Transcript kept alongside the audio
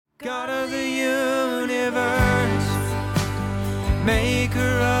God of the universe, maker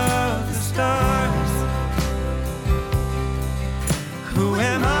of the stars, who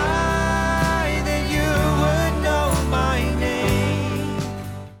am I that you would know my name?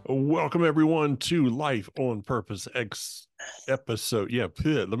 Welcome everyone to Life on Purpose X episode. Yeah,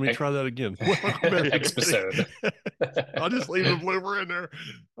 let me try that again. Welcome everybody. Episode. I'll just leave the blooper in there.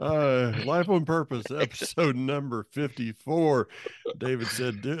 Life on Purpose episode number 54. David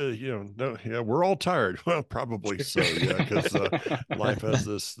said, we're all tired. Well, probably so, yeah, because life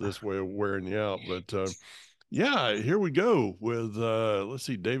has this way of wearing you out. But yeah, here we go with let's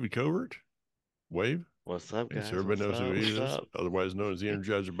see, David Covert, Wave. What's up, guys? So everybody knows who he is, Up? otherwise known as the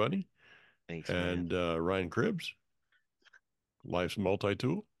Energizer Bunny. Thanks, and Ryan Cribbs, Life's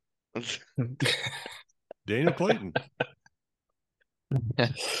Multi-Tool. Daniel Clayton,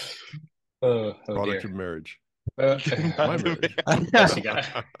 product of marriage. My marriage.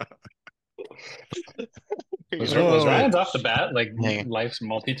 Was Ryan's off the bat like Life's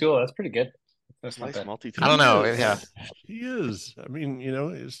Multi-Tool? That's pretty good. That's not bad. Multi-tool. I don't know. Yeah, he is. I mean,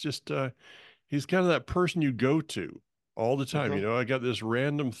 it's just he's kind of that person you go to all the time. I got this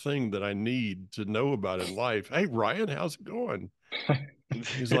random thing that I need to know about in life. Hey, Ryan, how's it going?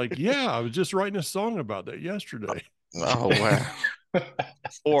 He's like, yeah, I was just writing a song about that yesterday. Oh, wow.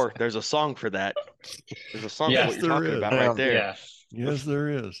 Or there's a song for that. There's a song Yes, for what you're talking about right there. Yeah. Yes, there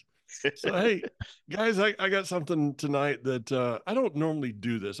is. So, hey, guys, I got something tonight that I don't normally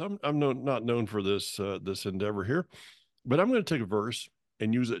do this. I'm not known for this endeavor here, but I'm going to take a verse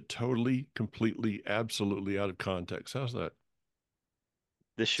and use it totally, completely, absolutely out of context. How's that?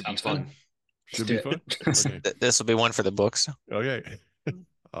 This should Sounds be fun. fun. Should be fun. Okay. This will be one for the books. Okay.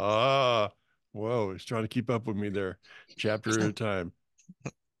 Whoa, he's trying to keep up with me there, chapter at a time.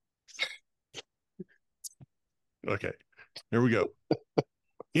 Okay, here we go.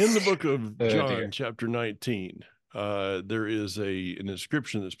 In the book of John, chapter 19, there is an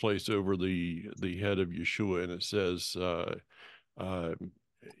inscription that's placed over the head of Yeshua, and it says,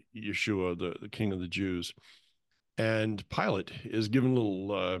 Yeshua, the King of the Jews. And Pilate is given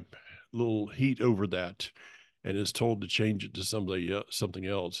a little heat over that and is told to change it to something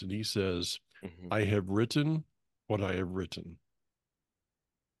else. And he says, I have written what I have written.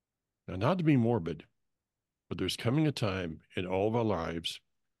 Now, not to be morbid, but there's coming a time in all of our lives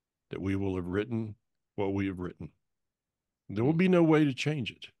that we will have written what we have written. There will be no way to change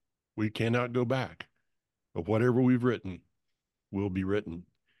it. We cannot go back. But whatever we've written will be written.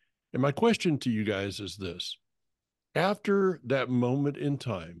 And my question to you guys is this. After that moment in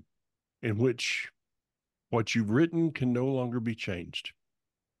time in which what you've written can no longer be changed,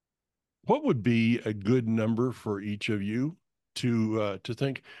 what would be a good number for each of you to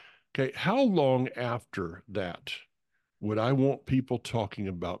think, okay, how long after that would I want people talking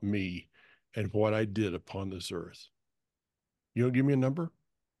about me and what I did upon this earth? You want to give me a number?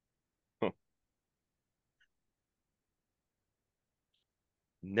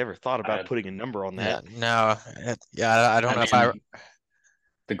 Never thought about putting a number on that. I don't know if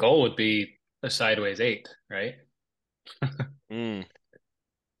the goal would be a sideways 8, right?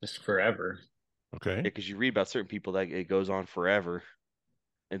 Just forever. Okay. Yeah, because you read about certain people that it goes on forever.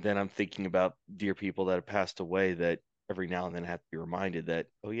 And then I'm thinking about dear people that have passed away that every now and then have to be reminded that,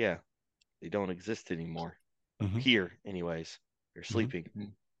 oh yeah, they don't exist anymore. Here, anyways. They're sleeping.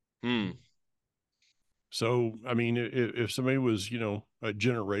 So, I mean, if somebody was, a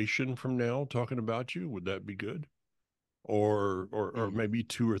generation from now talking about you, would that be good? Or maybe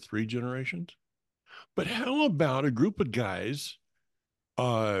 2 or 3 generations? But how about a group of guys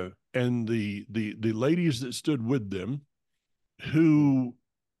and the ladies that stood with them who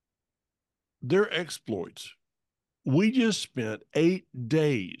their exploits, we just spent 8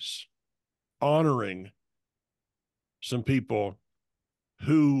 days honoring some people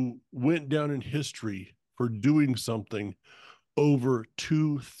who went down in history for doing something over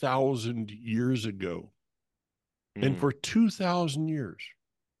 2,000 years ago. And for 2,000 years,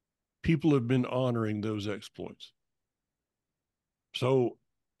 people have been honoring those exploits. So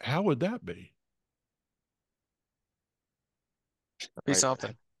how would that be? Be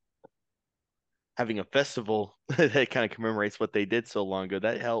something. Having a festival that kind of commemorates what they did so long ago,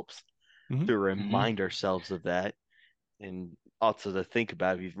 that helps to remind ourselves of that. And also to think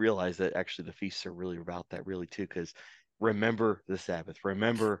about it, you realize that actually the feasts are really about that really too, because remember the Sabbath,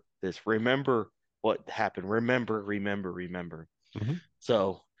 remember this, remember what happened, remember.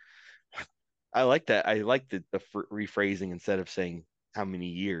 So I like that. I like the rephrasing instead of saying how many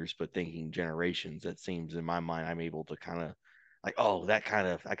years, but thinking generations. That seems in my mind, I'm able to kind of like, oh, that kind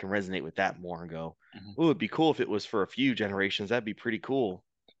of, I can resonate with that more and go, oh, it'd be cool if it was for a few generations. That'd be pretty cool.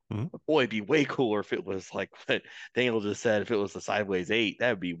 But boy, it'd be way cooler if it was like what Daniel just said. If it was the Sideways 8,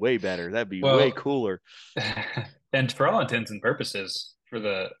 that'd be way better. That'd be way cooler. And for all intents and purposes, for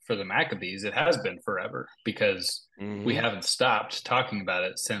the Maccabees, it has been forever because we haven't stopped talking about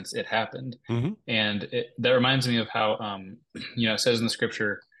it since it happened. And that reminds me of how it says in the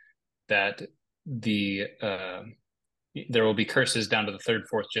scripture that there will be curses down to the third,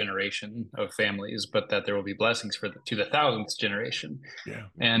 fourth generation of families, but that there will be blessings to the thousandth generation. Yeah.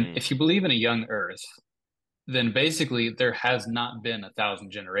 And if you believe in a young earth, then basically there has not been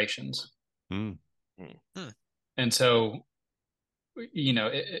 1,000 generations. And so,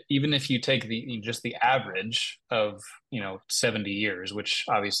 even if you take just the average of 70 years, which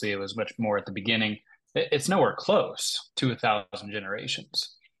obviously it was much more at the beginning, it's nowhere close to 1,000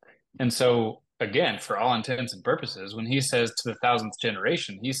 generations. And so, again, for all intents and purposes, when he says to the thousandth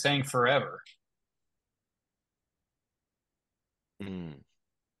generation, he's saying forever. I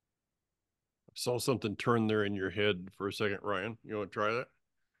saw something turn there in your head for a second, Ryan. You want to try that?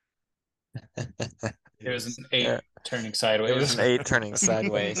 It was an 8 turning sideways. It was an 8 turning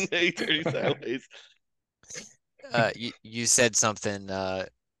sideways. 8 turning sideways. You said something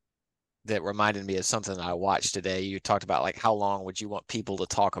that reminded me of something I watched today. You talked about like how long would you want people to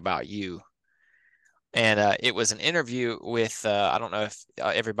talk about you? And it was an interview with I don't know if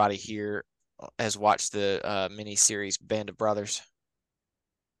everybody here has watched the mini series Band of Brothers.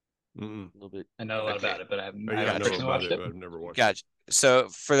 A little bit. I know a lot about it, but I haven't watched it. I've never watched it. So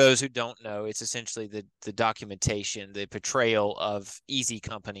for those who don't know, it's essentially the documentation, the portrayal of Easy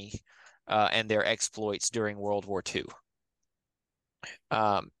Company and their exploits during World War II.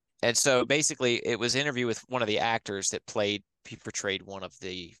 And so basically it was an interview with one of the actors that portrayed one of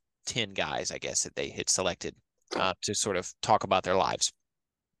the 10 guys, I guess, that they had selected to sort of talk about their lives.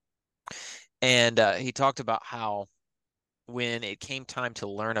 And he talked about how when it came time to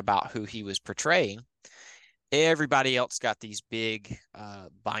learn about who he was portraying, everybody else got these big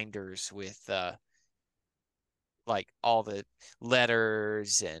binders with like all the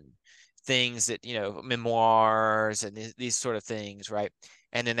letters and things that, memoirs and these sort of things, right?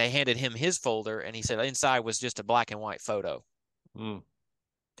 And then they handed him his folder and he said inside was just a black and white photo.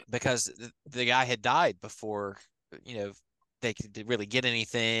 Because the guy had died before, they could really get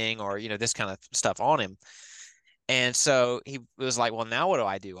anything or, this kind of stuff on him. And so he was like, well, now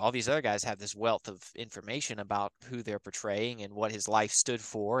what do? All these other guys have this wealth of information about who they're portraying and what his life stood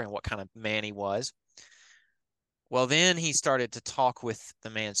for and what kind of man he was. Well, then he started to talk with the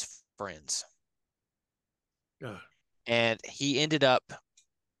man's friends. And he ended up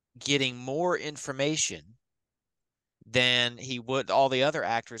getting more information than all the other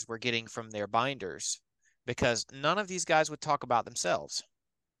actors were getting from their binders, because none of these guys would talk about themselves,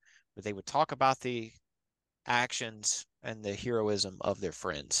 but they would talk about the actions and the heroism of their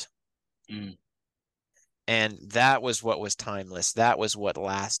friends. And that was what was timeless. That was what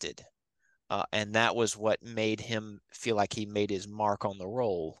lasted. And that was what made him feel like he made his mark on the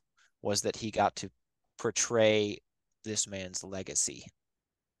role, was that he got to portray this man's legacy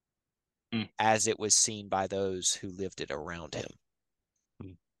as it was seen by those who lived it around him.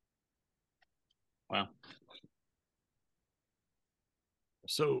 Wow.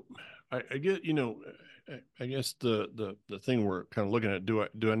 So I get, I guess the thing we're kind of looking at, do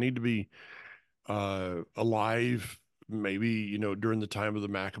I need to be alive maybe, during the time of the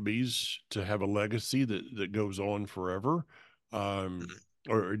Maccabees to have a legacy that goes on forever?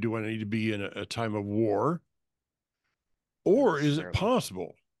 Or do I need to be in a time of war? Or is it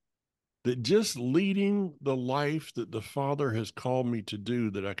possible that just leading the life that the Father has called me to do,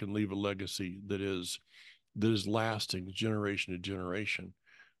 that I can leave a legacy that is lasting generation to generation?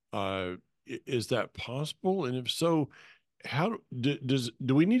 Is that possible? And if so, how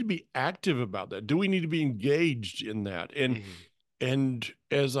do we need to be active about that? Do we need to be engaged in that? And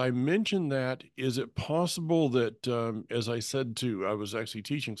as I mentioned that, is it possible that, as I said I was actually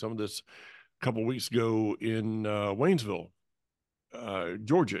teaching some of this a couple of weeks ago in Waynesville,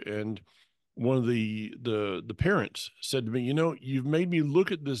 Georgia, and one of the parents said to me, you've made me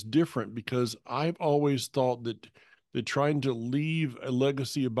look at this different, because I've always thought that trying to leave a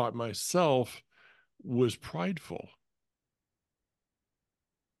legacy about myself was prideful.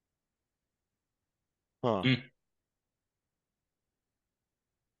 I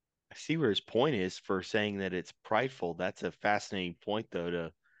see where his point is for saying that it's prideful. That's a fascinating point, though.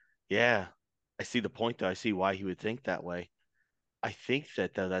 I see the point, though. I see why he would think that way. I think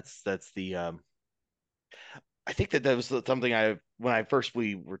that that's the I think that was something when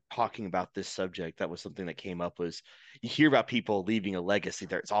we were talking about this subject, that was something that came up, was you hear about people leaving a legacy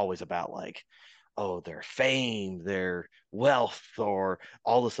there. It's always about like, their fame, their wealth, or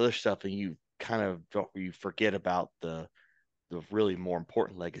all this other stuff, and you kind of you forget about the really more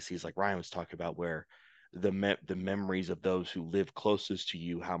important legacies, like Ryan was talking about, where the memories of those who live closest to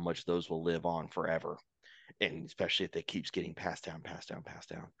you, how much those will live on forever, and especially if it keeps getting passed down.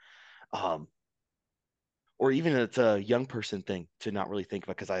 Or even it's a young person thing to not really think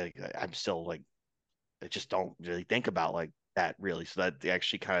about, because I'm still like, I just don't really think about like that really. So that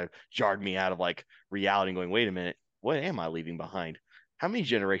actually kind of jarred me out of like reality and going, wait a minute, what am I leaving behind? How many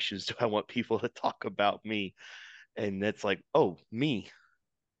generations do I want people to talk about me? And that's like, oh, me.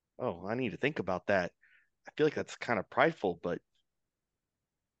 Oh, I need to think about that. I feel like that's kind of prideful, but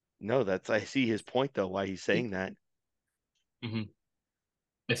no, I see his point though, why he's saying that. Mm-hmm.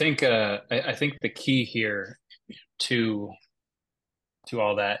 I think I think the key here to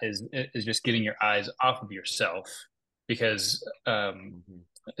all that is just getting your eyes off of yourself, because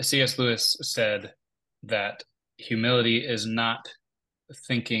C.S. Lewis said that humility is not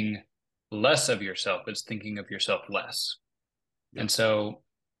thinking less of yourself, it's thinking of yourself less. Yep. And so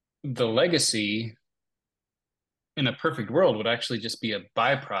the legacy in a perfect world would actually just be a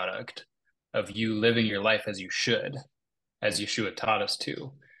byproduct of you living your life as you should, as Yeshua taught us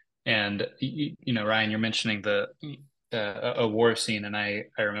to. And you know, Ryan, you're mentioning the a war scene, and I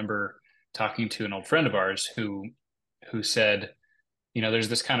remember talking to an old friend of ours who said, you know, there's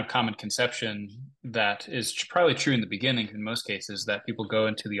this kind of common conception that is probably true in the beginning in most cases, that people go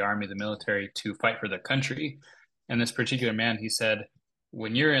into the army, the military, to fight for their country. And this particular man, he said,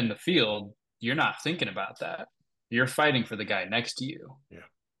 when you're in the field, you're not thinking about that. You're fighting for the guy next to you. Yeah.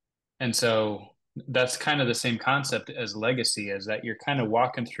 And so that's kind of the same concept as legacy, is that you're kind of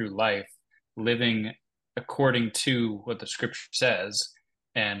walking through life, living according to what the scripture says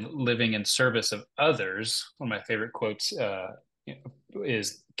and living in service of others. One of my favorite quotes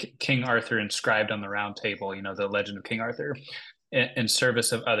is King Arthur inscribed on the round table, you know, the legend of King Arthur. In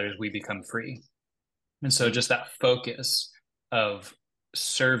service of others, we become free. And so just that focus of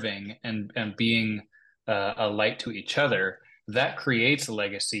serving and being a light to each other, that creates a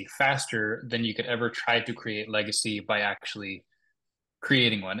legacy faster than you could ever try to create legacy by actually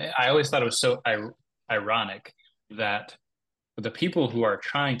creating one. I always thought it was so ironic that the people who are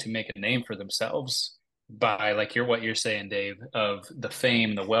trying to make a name for themselves by, like what you're saying, Dave, of the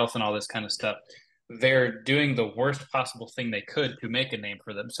fame, the wealth, and all this kind of stuff, they're doing the worst possible thing they could to make a name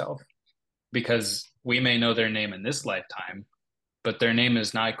for themselves, because we may know their name in this lifetime, but their name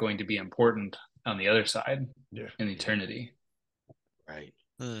is not going to be important on the other side in eternity. Right.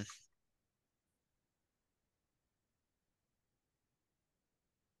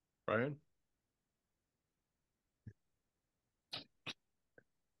 Ryan?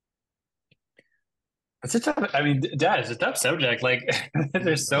 It's a tough, I mean, Dad, it's a tough subject. Like,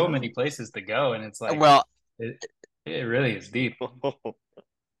 there's so many places to go, and it's like, well, it really is deep.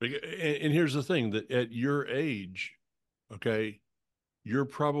 And here's the thing, that at your age, okay, you're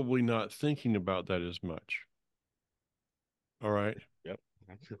probably not thinking about that as much. All right. Yep.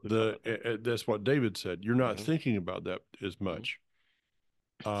 That's what David said. You're not thinking about that as much.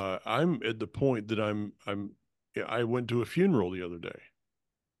 I'm at the point that I went to a funeral the other day.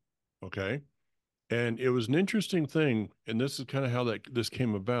 Okay. And it was an interesting thing. And this is kind of how this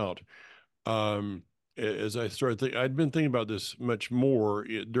came about. As I started thinking, I'd been thinking about this much more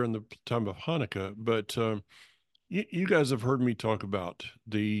during the time of Hanukkah, but you guys have heard me talk about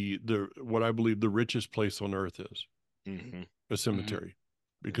the what I believe the richest place on earth is, a cemetery,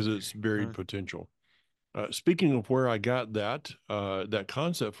 because it's buried potential. Speaking of where I got that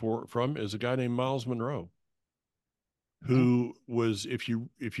concept from is a guy named Miles Monroe, who was, if you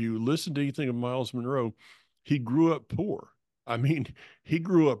listen to anything of Miles Monroe, he grew up poor. I mean, he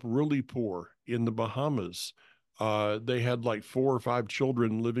grew up really poor in the Bahamas. They had like 4 or 5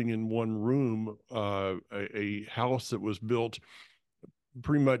 children living in one room, a house that was built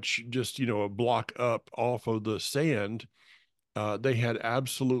pretty much just, a block up off of the sand. They had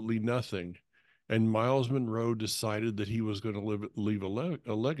absolutely nothing. And Miles Monroe decided that he was going to leave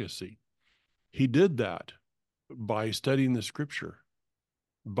a legacy. He did that by studying the scripture,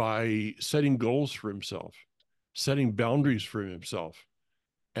 by setting goals for himself, setting boundaries for himself.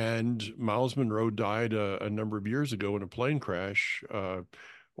 And Miles Monroe died a number of years ago in a plane crash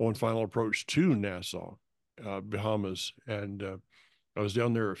on final approach to Nassau, Bahamas. And I was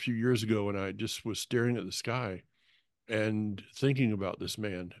down there a few years ago, and I just was staring at the sky and thinking about this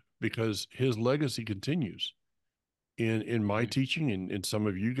man, because his legacy continues in my teaching, and in some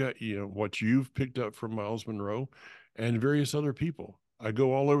of you got, what you've picked up from Miles Monroe and various other people. I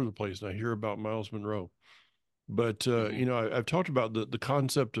go all over the place and I hear about Miles Monroe. But you know, I've talked about the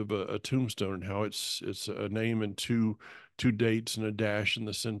concept of a tombstone and how it's a name and two dates and a dash in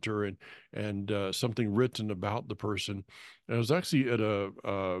the center, and something written about the person. And I was actually at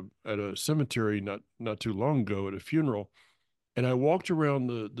a cemetery not too long ago at a funeral, and I walked around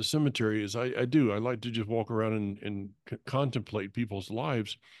the cemetery as I do. I like to just walk around and contemplate people's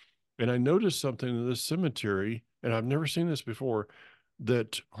lives, and I noticed something in this cemetery, and I've never seen this before,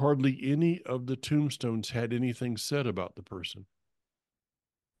 that hardly any of the tombstones had anything said about the person.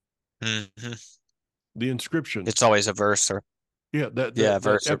 Mm-hmm. The inscription. It's always a verse or that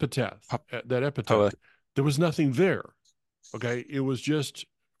verse epitaph. That epitaph. There was nothing there. Okay. It was just,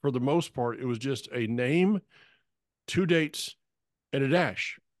 for the most part, it was just a name, 2 dates, and a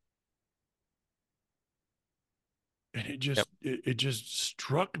dash. And it just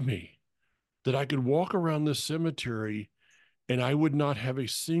struck me that I could walk around this cemetery and I would not have a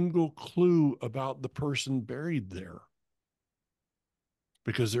single clue about the person buried there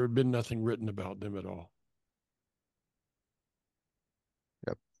because there had been nothing written about them at all.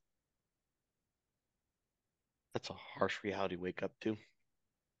 Yep. That's a harsh reality to wake up to.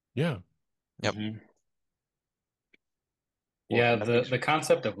 Yeah. Yep. Yeah, the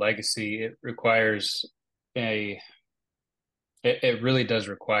concept of legacy, it requires it really does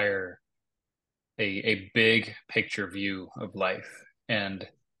require a big picture view of life and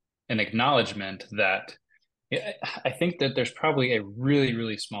an acknowledgement that I think that there's probably a really,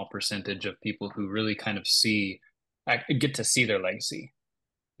 really small percentage of people who really kind of get to see their legacy.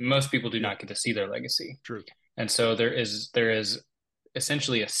 Most people do not get to see their legacy. True. And so there is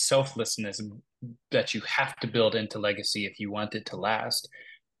essentially a selflessness that you have to build into legacy if you want it to last.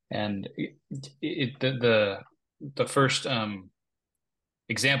 And the first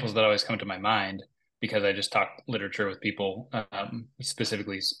examples that always come to my mind, because I just talk literature with people,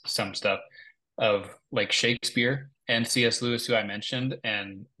 specifically some stuff of like Shakespeare and C.S. Lewis, who I mentioned,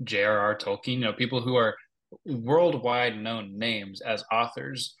 and J.R.R. Tolkien, you know, people who are worldwide known names as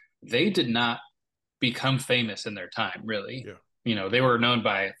authors. They did not become famous in their time, really. Yeah. You know, they were known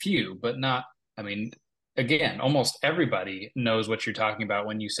by a few, but not, I mean, again, almost everybody knows what you're talking about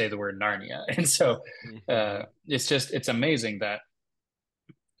when you say the word Narnia. And so it's amazing that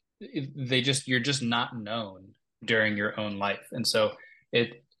you're just not known during your own life. And so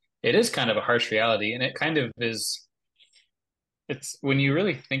it is kind of a harsh reality. And it kind of is, it's when you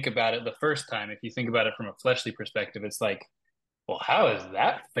really think about it the first time, if you think about it from a fleshly perspective, it's like, well, how is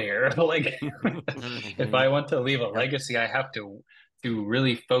that fair? Like, if I want to leave a legacy, I have to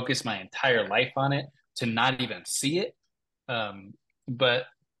really focus my entire life on it to not even see it. But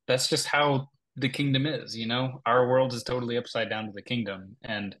that's just how the kingdom is, you know. Our world is totally upside down to the kingdom,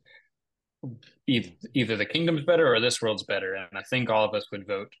 and either the kingdom's better or this world's better. And I think all of us would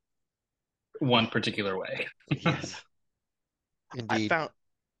vote one particular way. Yes. Indeed.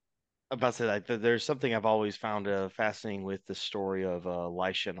 About to say that there's something I've always found fascinating with the story of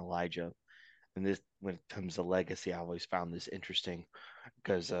Elisha and Elijah, and this, when it comes to legacy, I always found this interesting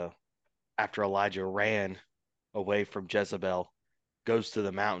because after Elijah ran away from Jezebel, goes to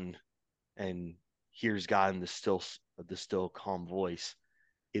the mountain and hears God in the still calm voice,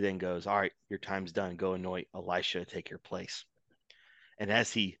 he then goes, "All right, your time's done. Go anoint Elisha to take your place." And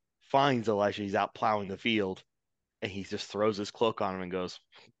as he finds Elisha, he's out plowing the field, and he just throws his cloak on him and goes,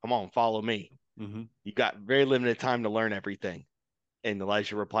 "Come on, follow me. You got very limited time to learn everything." And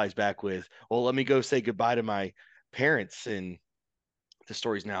Elisha replies back with, "Well, let me go say goodbye to my parents." And the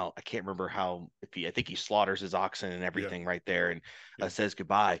story's now, I can't remember how, I think he slaughters his oxen and everything right there and says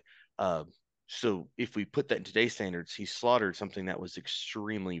goodbye. So if we put that in today's standards, he slaughtered something that was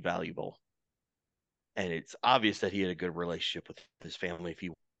extremely valuable. And it's obvious that he had a good relationship with his family if he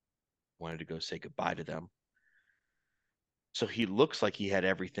wanted to go say goodbye to them. So he looks like he had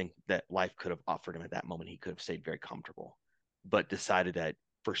everything that life could have offered him at that moment. He could have stayed very comfortable, but decided that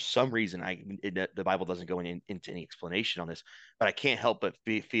for some reason, the Bible doesn't go into any explanation on this, but I can't help but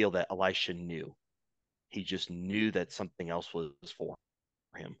feel that Elisha knew. He just knew that something else was for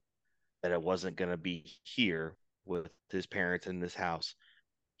him, that it wasn't going to be here with his parents in this house.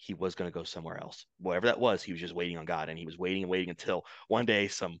 He was going to go somewhere else. Whatever that was, he was just waiting on God, and he was waiting and waiting until one day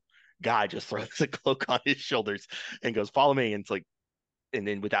some guy just throws a cloak on his shoulders and goes, "Follow me." And it's like, and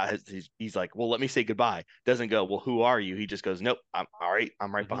then without he's like, "Well, let me say goodbye." Doesn't go, "Well, who are you?" He just goes, "Nope, I'm all right.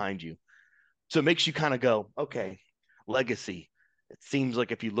 I'm right behind you." So it makes you kind of go, okay, legacy. It seems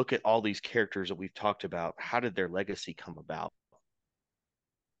like if you look at all these characters that we've talked about, how did their legacy come about?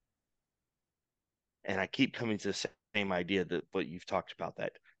 And I keep coming to the same idea that what you've talked about,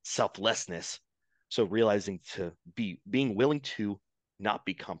 that selflessness. So realizing being willing to not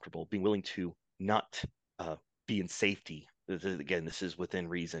be comfortable, being willing to not be in safety. Again, this is within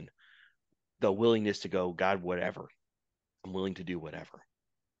reason. The willingness to go, God, whatever. I'm willing to do whatever.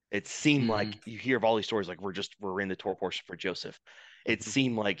 It seemed like you hear of all these stories, like we're in the Torah portion for Joseph. It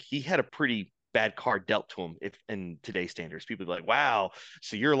seemed like he had a pretty bad card dealt to him if in today's standards. People be like, wow,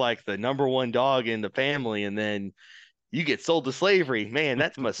 so you're like the number one dog in the family, and then you get sold to slavery. Man,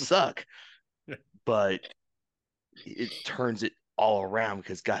 that must suck. But it turns it all around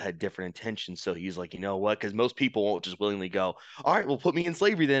because God had different intentions. So he's like, you know what? Because most people won't just willingly go, all right, well, put me in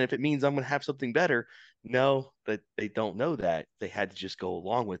slavery then if it means I'm going to have something better. No, that they don't know that. They had to just go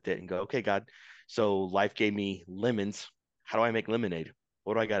along with it and go, okay, God, so life gave me lemons. How do I make lemonade?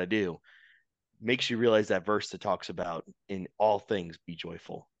 What do I got to do? Makes you realize that verse that talks about in all things be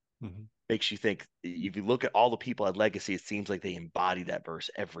joyful. Makes you think, if you look at all the people at Legacy, it seems like they embody that verse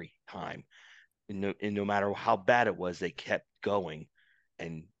every time. And no matter how bad it was, they kept going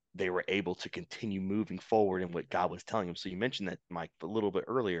and they were able to continue moving forward in what God was telling them. So you mentioned that, Mike, a little bit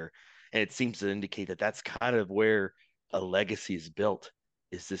earlier, and it seems to indicate that that's kind of where a legacy is built,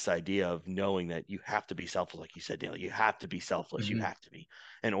 is this idea of knowing that you have to be selfless. Like you said, Dale, you have to be selfless. You have to be,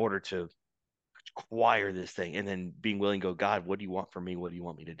 in order to acquire this thing, and then being willing to go, God, what do you want from me? What do you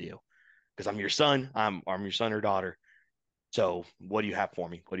want me to do? Because I'm your son. I'm your son or daughter. So what do you have for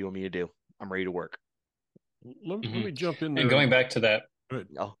me? What do you want me to do? I'm ready to work. Let me jump in there. And going back to that,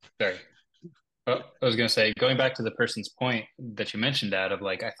 oh, sorry. I was going to say, going back to the person's point that you mentioned, Dad, of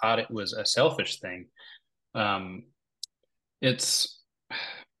like, I thought it was a selfish thing. It's,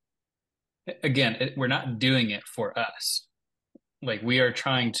 again, we're not doing it for us. Like, we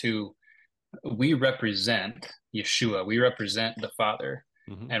represent Yeshua, we represent the Father,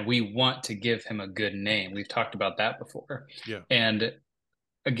 and we want to give him a good name. We've talked about that before. Yeah. And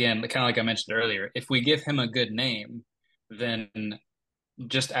again, kind of like I mentioned earlier, if we give him a good name, then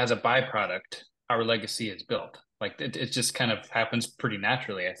just as a byproduct, our legacy is built. Like it just kind of happens pretty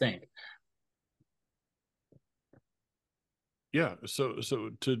naturally, I think. Yeah. So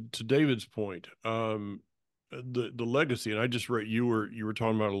to David's point, the legacy, and I just read you were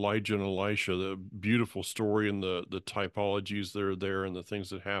talking about Elijah and Elisha, the beautiful story and the typologies that are there and the things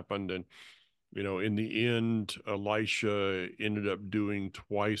that happened. And in the end, Elisha ended up doing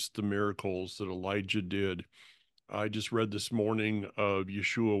twice the miracles that Elijah did. I just read this morning of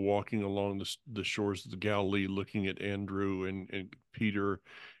Yeshua walking along the shores of the Galilee, looking at Andrew and Peter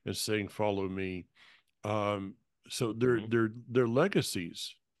and saying, follow me. So their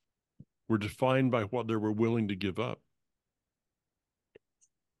legacies were defined by what they were willing to give up.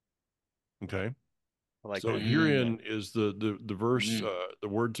 Okay. So herein is the verse, the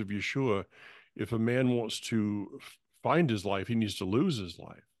words of Yeshua. If a man wants to find his life, he needs to lose his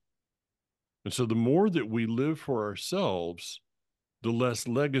life. And so the more that we live for ourselves, the less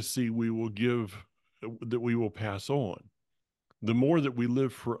legacy we will give, that we will pass on. The more that we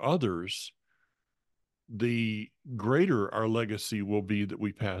live for others, the greater our legacy will be that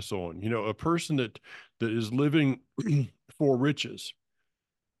we pass on. A person that is living for riches,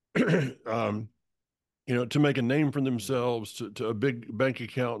 to make a name for themselves, to a big bank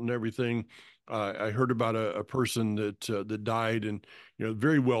account and everything. I heard about a person that died, and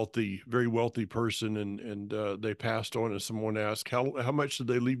very wealthy person, and they passed on, and someone asked, how much did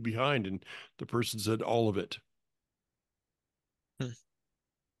they leave behind? And the person said, all of it.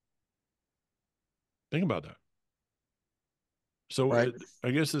 Think about that. So right.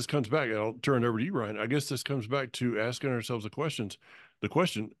 I guess this comes back, and I'll turn it over to you, Ryan. I guess this comes back to asking ourselves the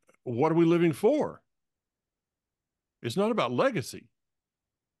question, what are we living for? It's not about legacy.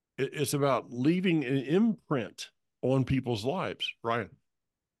 It's about leaving an imprint on people's lives. Ryan.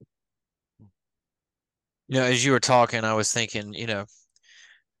 As you were talking, I was thinking,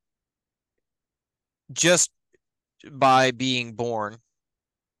 just by being born,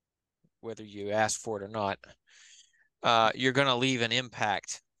 whether you ask for it or not, you're going to leave an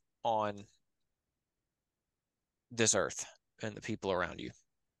impact on this earth and the people around you.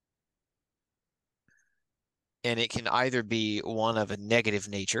 And it can either be one of a negative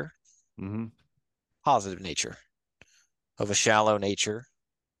nature, positive nature, of a shallow nature,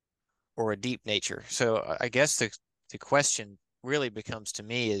 or a deep nature. So I guess the question really becomes to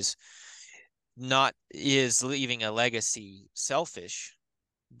me is leaving a legacy selfish,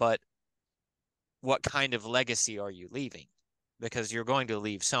 but what kind of legacy are you leaving? Because you're going to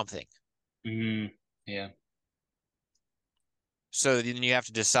leave something. Yeah. So then you have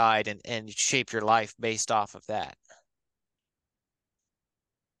to decide and shape your life based off of that,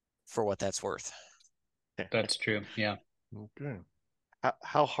 for what that's worth. That's true. Yeah. Okay.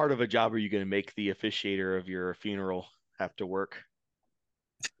 How hard of a job are you going to make the officiator of your funeral have to work?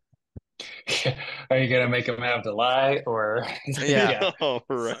 Are you gonna make them have to lie, or Yeah. Oh,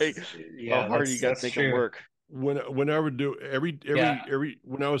 right. How yeah, hard you got to that's make them true. work? When I would do Yeah, every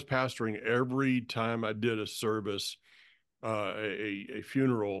when I was pastoring, every time I did a service, a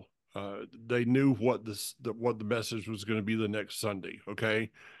funeral, they knew what what the message was going to be the next Sunday.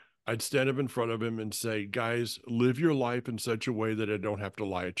 Okay, I'd stand up in front of him and say, "Guys, live your life in such a way that I don't have to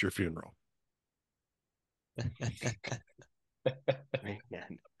lie at your funeral." Man,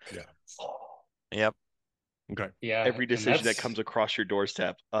 Yeah. Yep. Okay. yeah, every and decision that that's comes across your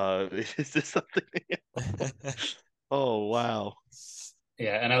doorstep. Is this something? Oh, wow.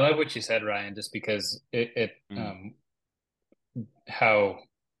 yeah, and I love what you said, Ryan, just because it Mm, how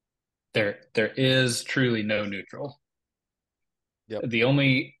there is truly no neutral. yep. The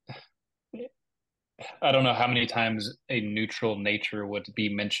only I don't know how many times a neutral nature would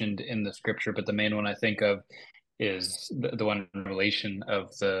be mentioned in the scripture, but the main one I think of is the one in Revelation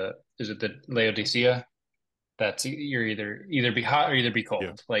of the is it the Laodicea? That's you're either be hot or either be Yeah.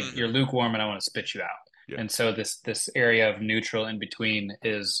 cold. Like Mhm. you're lukewarm and I want to spit you out. Yeah. And so this area of neutral in between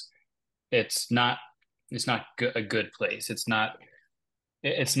is it's not a good place. It's not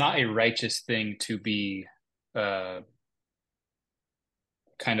a righteous thing to be uh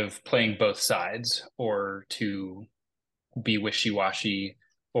kind of playing both sides or to be wishy-washy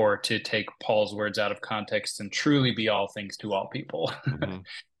or to take Paul's words out of context and truly be all things to all people. Mhm.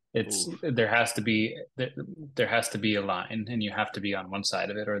 It's Ooh. there has to be a line and you have to be on one side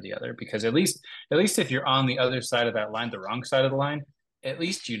of it or the other because at least if you're on the other side of that line, the wrong side of the line, at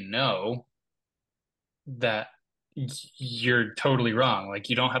least you know that you're totally wrong. Like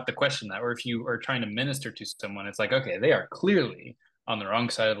you don't have to question that. Or if you are trying to minister to someone, it's like, okay, they are clearly on the wrong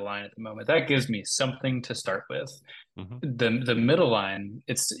side of the line at the moment. That gives me something to start with. Mhm. The middle line,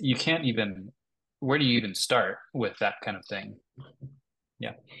 it's you can't even where do you even start with that kind of thing?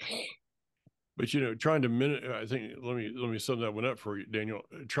 Yeah. But trying to I think let me sum that one up for you, Daniel.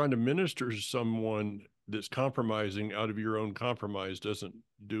 Trying to minister to someone that's compromising out of your own compromise doesn't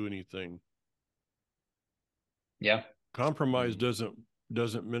do anything. Yeah. Compromise doesn't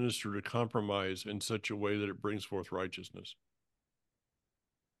minister to compromise in such a way that it brings forth righteousness.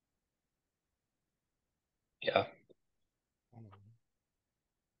 Yeah.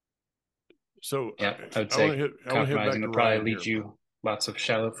 So Yeah. I would I want to say hit back compromising to would probably Ryan lead here. you lots of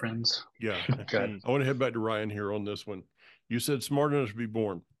shallow friends. Yeah, Good. I want to head back to Ryan here on this one. You said smart enough to be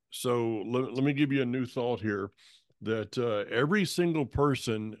born. So let me give you a new thought here that every single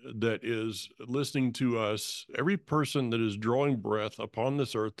person that is listening to us, every person that is drawing breath upon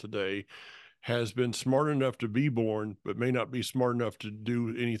this earth today has been smart enough to be born, but may not be smart enough to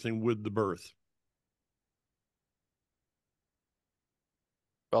do anything with the birth.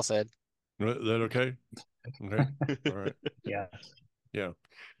 Well said. Is that okay? Okay. All right. Yeah. Yeah.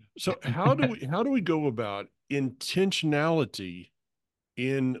 So how do we go about intentionality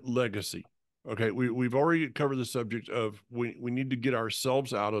in legacy? Okay, we've already covered the subject of we need to get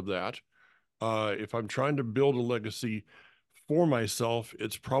ourselves out of that. If I'm trying to build a legacy for myself,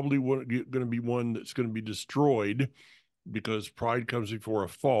 it's probably going to be one that's going to be destroyed because pride comes before a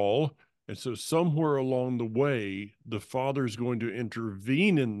fall. And so somewhere along the way, the Father is going to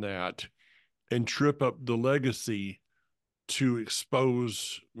intervene in that and trip up the legacy to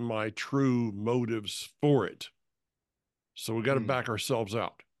expose my true motives for it. So we got to back ourselves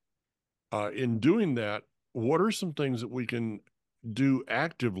out. In doing that, what are some things that we can do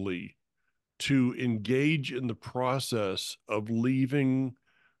actively to engage in the process of leaving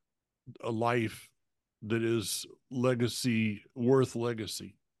a life that is worth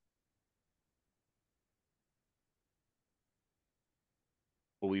legacy?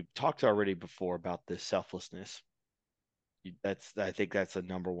 Well, we've talked already before about this selflessness. I think that's the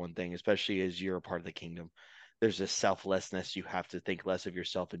number one thing, especially as you're a part of the kingdom. There's this selflessness. You have to think less of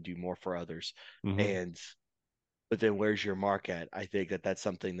yourself and do more for others. Mm-hmm. And but then where's your mark at? I think that's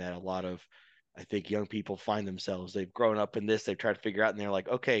something that a lot of I think young people find themselves. They've grown up in this. They've tried to figure out, and they're like,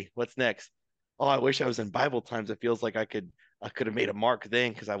 okay, what's next? Oh, I wish I was in Bible times. It feels like I could have made a mark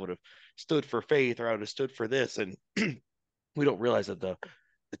then because I would have stood for faith or I would have stood for this. And we don't realize that the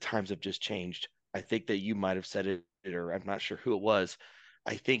times have just changed. I think that you might have said it, or I'm not sure who it was.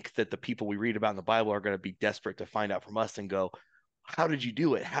 I think that the people we read about in the Bible are going to be desperate to find out from us and go, how did you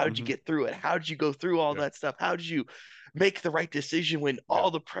do it? How did you get through it? How did you go through all that stuff? How did you make the right decision when all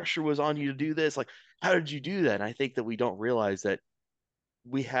the pressure was on you to do this? Like, how did you do that? And I think that we don't realize that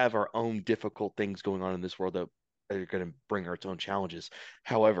we have our own difficult things going on in this world that are going to bring our own challenges.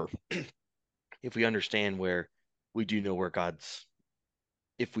 However, if we understand where we do know where God's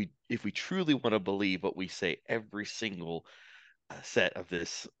if we truly want to believe what we say every single set of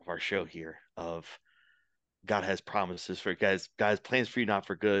our show here of God has promises for God's plans for you, not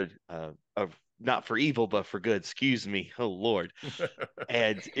for good, of not for evil, but for good. Excuse me. Oh Lord.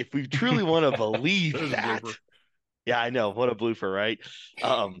 And if we truly want to believe that, yeah, I know, what a blooper, right?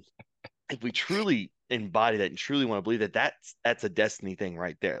 If we truly embody that and truly want to believe that, that's a destiny thing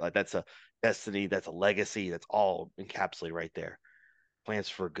right there. Like that's a destiny, that's a legacy, that's all encapsulated right there. Plans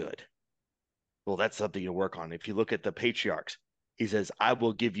for good. Well, that's something to work on. If you look at the patriarchs, he says, I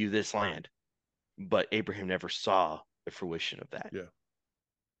will give you this land. But Abraham never saw the fruition of that. Yeah.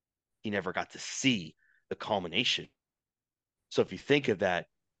 He never got to see the culmination. So if you think of that,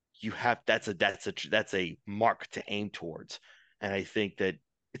 that's a mark to aim towards. And I think that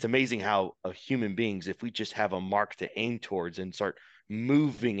it's amazing how human beings, if we just have a mark to aim towards and start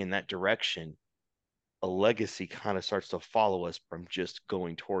moving in that direction, a legacy kind of starts to follow us from just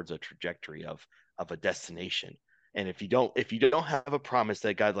going towards a trajectory of a destination. And if you don't have a promise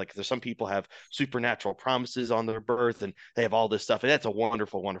that God, like there's some people have supernatural promises on their birth and they have all this stuff, and that's a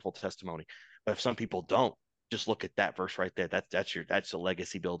wonderful, wonderful testimony. But if some people don't, just look at that verse right there. That's a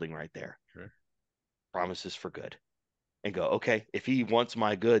legacy building right there. Sure. Promises for good. And go, okay, if he wants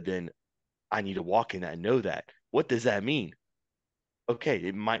my good, then I need to walk in that and know that. What does that mean? Okay,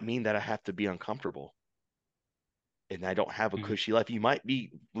 it might mean that I have to be uncomfortable and I don't have a cushy life. You might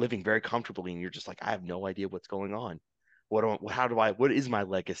be living very comfortably and you're just like, I have no idea what's going on. What is my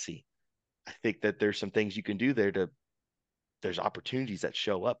legacy? I think that there's some things you can do there there's opportunities that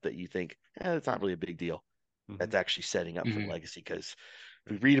show up that you think, it's not really a big deal. That's actually setting up for legacy, because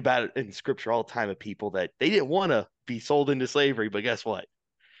we read about it in scripture all the time of people that they didn't want to be sold into slavery, but guess what?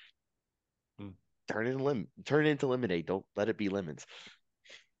 Turn it into lemonade. Don't let it be lemons.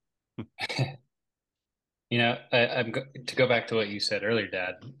 I'm to go back to what you said earlier,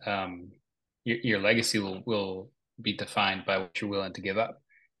 Dad. Your legacy will be defined by what you're willing to give up.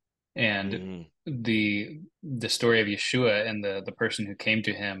 And the story of Yeshua and the person who came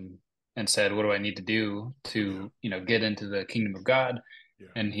to him and said, what do I need to do to, get into the kingdom of God? Yeah.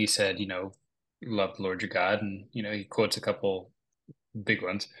 And he said, love the Lord your God. And, he quotes a couple big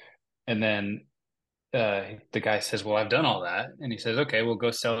ones. And then the guy says, well, I've done all that. And he says, okay, well,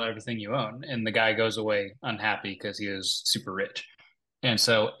 go sell everything you own. And the guy goes away unhappy because he was super rich. And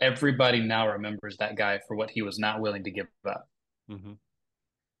so everybody now remembers that guy for what he was not willing to give up.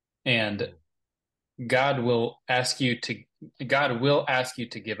 And God will ask you to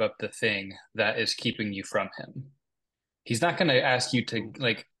give up the thing that is keeping you from him. He's not going to ask you to,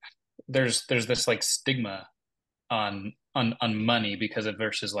 like, there's this like stigma on money because of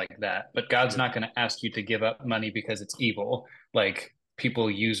verses like that, but God's not going to ask you to give up money because it's evil. Like,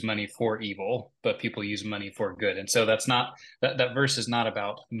 people use money for evil, but people use money for good. And so that verse is not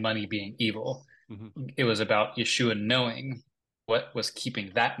about money being evil. It was about Yeshua knowing what was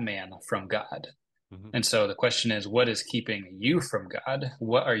keeping that man from God. And so the question is, what is keeping you from God?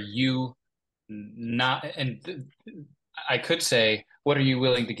 What are you not? And I could say, what are you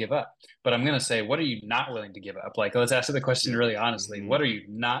willing to give up? But I'm going to say, what are you not willing to give up? Like, let's answer the question really honestly. What are you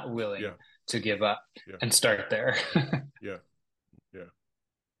not willing to give up? And start there. Yeah.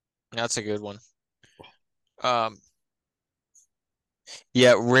 That's a good one.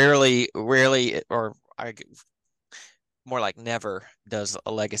 Rarely, or more like never does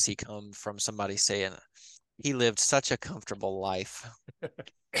a legacy come from somebody saying he lived such a comfortable life.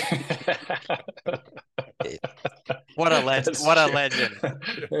 What a legend. What a legend.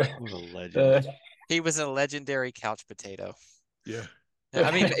 What a legend. He was a legendary couch potato. Yeah. I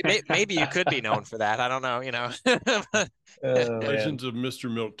mean, maybe you could be known for that. I don't know, Legends of Mr.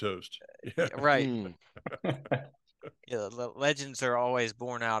 Milquetoast. Yeah. Right. Legends are always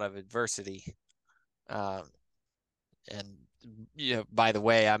born out of adversity. And by the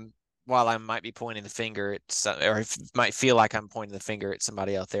way, while I might be pointing the finger at or it might feel like I'm pointing the finger at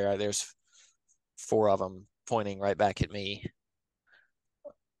somebody out there, there's 4 of them pointing right back at me.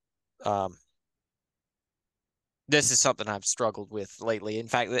 This is something I've struggled with lately. In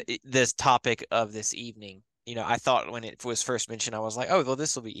fact, this topic of this evening, I thought when it was first mentioned, I was like, oh, well,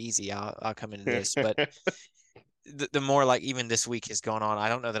 this will be easy. I'll come into this. But the more, like, even this week has gone on, I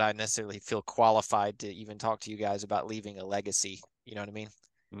don't know that I necessarily feel qualified to even talk to you guys about leaving a legacy. You know what I mean?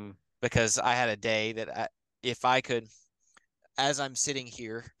 Because I had a day that if I could, as I'm sitting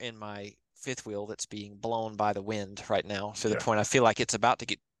here in my fifth wheel that's being blown by the wind right now to the point I feel like it's about to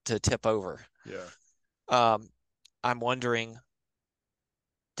get to tip over. Yeah. I'm wondering,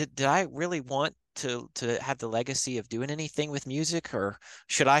 did I really want to have the legacy of doing anything with music, or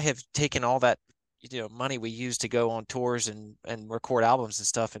should I have taken all that money we use to go on tours and record albums and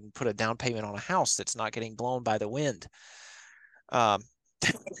stuff and put a down payment on a house that's not getting blown by the wind? Um,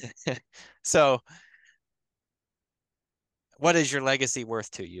 so what is your legacy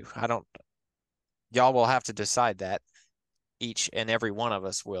worth to you? Y'all will have to decide that. Each and every one of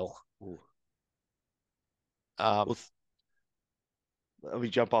us will. Well, let me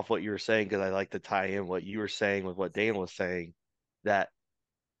jump off what you were saying, because I like to tie in what you were saying with what Dan was saying. That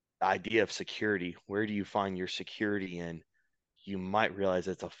idea of security. Where do you find your security in? You might realize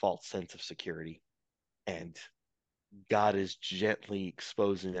it's a false sense of security. And God is gently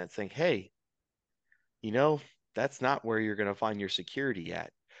exposing that, saying, hey, that's not where you're going to find your security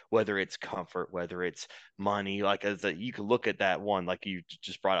at. Whether it's comfort, whether it's money, like you could look at that one, like you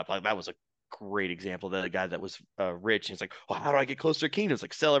just brought up, like that was a great example. That a guy that was rich, and he's like, well, how do I get closer to kingdom? It's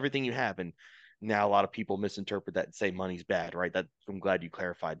like, sell everything you have. And now a lot of people misinterpret that and say money's bad, right? That I'm glad you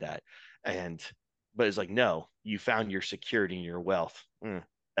clarified that. But it's like, no, you found your security in your wealth.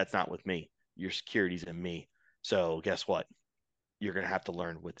 That's not with me. Your security's in me. So guess what? You're going to have to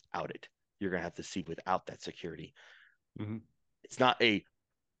learn without it. You're going to have to see without that security. Mm-hmm. It's not a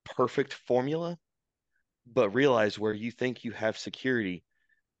perfect formula, but realize where you think you have security,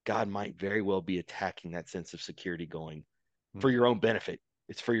 God might very well be attacking that sense of security, going for your own benefit.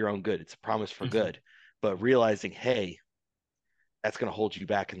 It's for your own good. It's a promise for good. But realizing, hey, that's going to hold you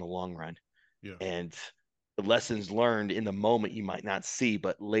back in the long run. Yeah. And the lessons learned in the moment you might not see,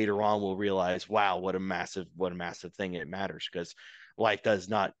 but later on we'll realize, wow, what a massive thing. It matters, because life is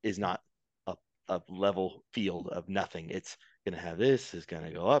not a level field of nothing. It's going to have this, is going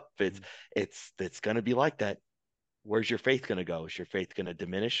to go up. It's going to be like that. Where's your faith going to go? Is your faith going to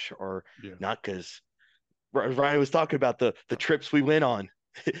diminish or not? Because Ryan was talking about the trips we went on.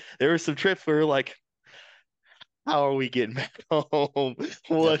 There were some trips where we were like, how are we getting back home?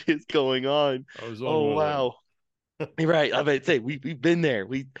 What is going on? I was on Oh, wow. Right. I mean, say we've been there.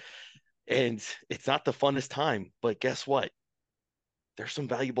 And it's not the funnest time, but guess what? There's some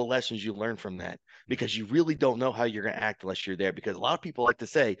valuable lessons you learn from that, because you really don't know how you're going to act unless you're there. Because a lot of people like to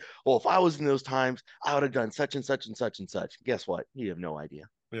say, well, if I was in those times, I would have done such and such and such and such. Guess what? You have no idea.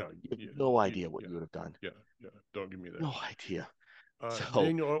 Yeah. You have no idea what you would have done. Yeah. Don't give me that. No idea.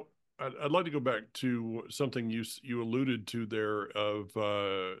 Daniel, I'd like to go back to something you alluded to there of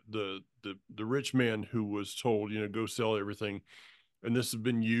the rich man who was told, go sell everything. And this has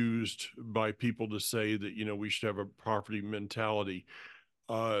been used by people to say that, we should have a property mentality.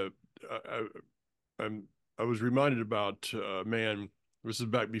 I was reminded about man. This is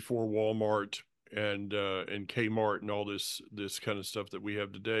back before Walmart and Kmart and all this kind of stuff that we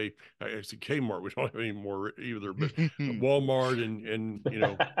have today. Actually, Kmart we don't have any more either, but Walmart and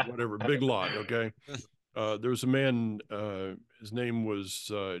whatever, Big Lot. Okay, there was a man. His name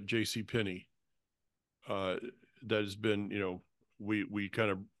was J.C. Penney. That has been we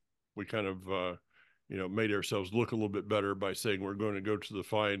kind of made ourselves look a little bit better by saying we're going to go to the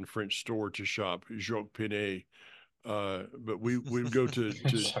fine French store to shop Jacques Penney. But we would go to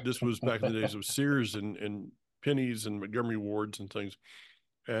this was back in the days of Sears and Pennies and Montgomery Wards and things.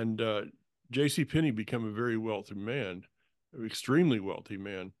 And J.C. Penney became a very wealthy man, an extremely wealthy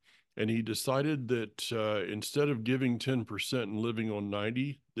man. And he decided that instead of giving 10% and living on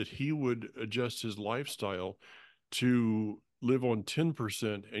 90, that he would adjust his lifestyle to live on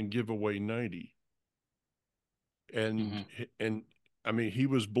 10% and give away 90. And I mean, he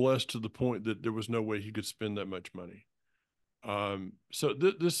was blessed to the point that there was no way he could spend that much money. So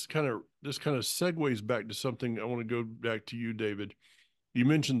this kind of segues back to something. I want to go back to you, David. You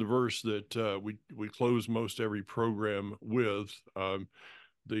mentioned the verse that we close most every program with.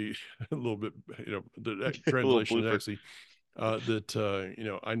 The a little bit, the translation actually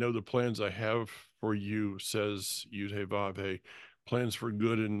that I know the plans I have for you, says Yud-Heh-Vav-Heh, plans for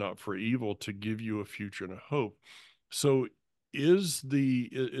good and not for evil, to give you a future and a hope. So is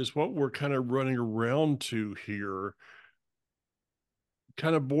what we're kind of running around to here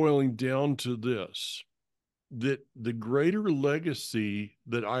kind of boiling down to this, that the greater legacy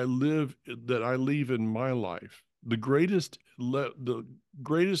that I leave in my life, the greatest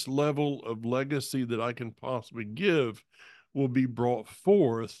level of legacy that I can possibly give will be brought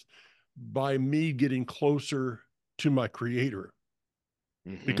forth by me getting closer to my Creator.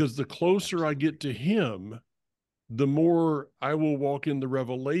 Because the closer I get to Him, the more I will walk in the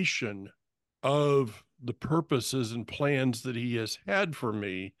revelation of the purposes and plans that He has had for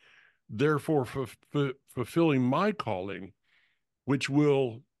me, therefore fulfilling my calling, which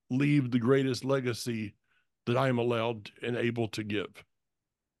will leave the greatest legacy that I am allowed and able to give.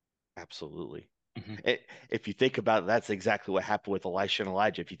 Absolutely. If you think about it, that's exactly what happened with Elisha and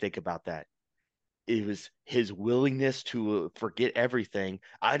Elijah. If you think about that, it was his willingness to forget everything.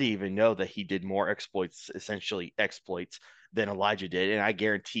 I didn't even know that he did more essentially exploits than Elijah did. And I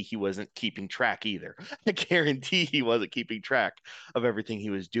guarantee he wasn't keeping track either. I guarantee he wasn't keeping track of everything he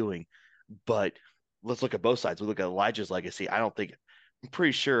was doing. But let's look at both sides. We look at Elijah's legacy. I'm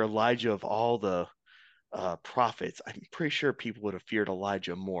pretty sure Elijah, of all the prophets, I'm pretty sure people would have feared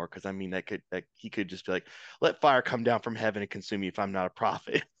Elijah more, because I mean that he could just be like, let fire come down from heaven and consume me if I'm not a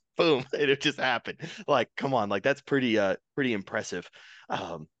prophet. Boom, it just happened. Like, come on, like that's pretty impressive.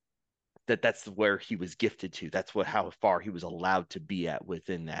 That's where he was gifted to. That's how far he was allowed to be at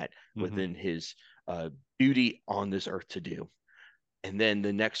within that, within his duty on this earth to do. And then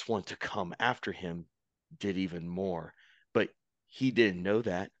the next one to come after him did even more, but he didn't know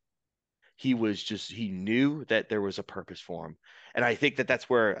that. He knew that there was a purpose for him. And I think that's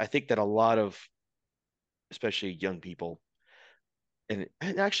where I think that a lot of, especially young people, and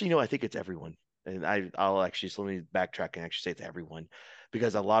actually, no, I think it's everyone. And I'll actually, so let me backtrack and actually say it's everyone,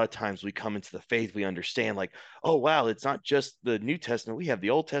 because a lot of times we come into the faith, we understand like, oh, wow, it's not just the New Testament. We have the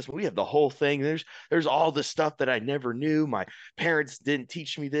Old Testament. We have the whole thing. There's all this stuff that I never knew. My parents didn't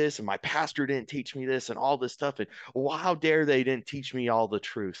teach me this, and my pastor didn't teach me this, and all this stuff. And well, how dare they didn't teach me all the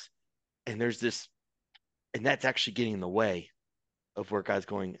truth? And there's this, and that's actually getting in the way of where God's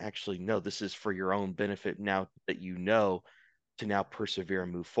going, actually, no, this is for your own benefit now that you know, to now persevere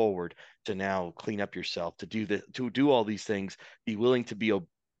and move forward, to now clean up yourself, to do all these things, be willing to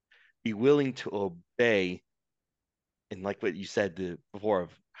obey. And like what you said before,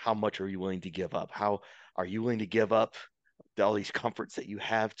 of how much are you willing to give up? How are you willing to give up all these comforts that you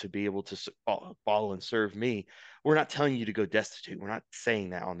have to be able to follow and serve me? We're not telling you to go destitute. We're not saying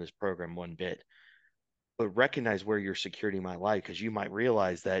that on this program one bit, but recognize where your security might lie, because you might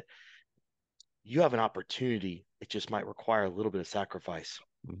realize that you have an opportunity. It just might require a little bit of sacrifice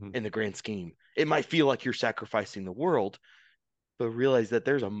in the grand scheme. It might feel like you're sacrificing the world, but realize that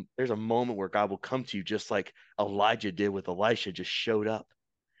there's a moment where God will come to you, just like Elijah did with Elisha, just showed up.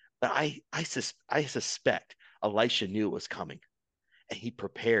 But I suspect Elisha knew it was coming, and he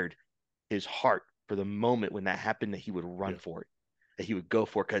prepared his heart for the moment when that happened, that he would run for it, that he would go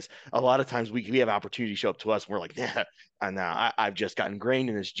for it. Because a lot of times we have opportunity show up to us and we're like, yeah, I've just gotten ingrained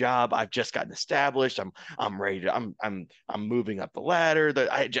in this job. I've just gotten established. I'm ready to, I'm moving up the ladder.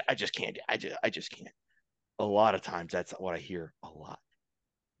 That I just can't. I just can't. A lot of times that's what I hear a lot.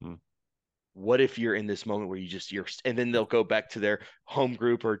 What if you're in this moment where and then they'll go back to their home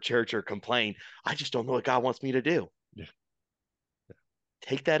group or church or complain, I just don't know what God wants me to do. Yeah.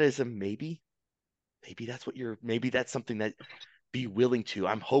 Take that as a maybe. Maybe that's something that be willing to.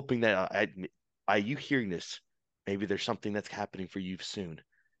 I'm hoping that by you hearing this, maybe there's something that's happening for you soon.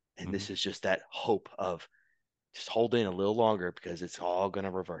 And this is just that hope of just hold in a little longer, because it's all going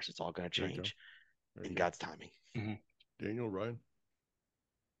to reverse. It's all going to change in God's timing. Daniel, Ryan?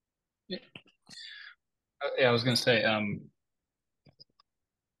 Yeah, I was going to say,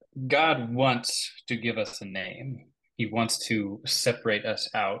 God wants to give us a name. He wants to separate us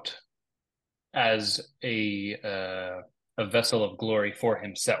out as a vessel of glory for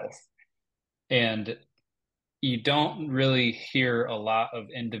himself. And you don't really hear a lot of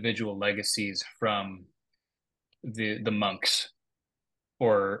individual legacies from the monks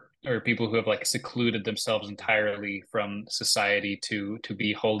or people who have like secluded themselves entirely from society to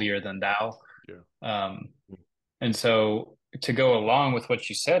be holier than thou. And so to go along with what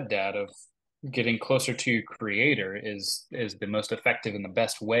you said, Dad, of getting closer to your creator is the most effective and the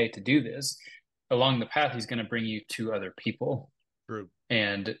best way to do this. Along the path, he's going to bring you to other people. True.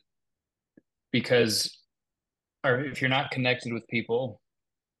 And because if you're not connected with people,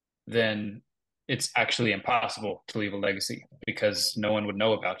 then it's actually impossible to leave a legacy, because no one would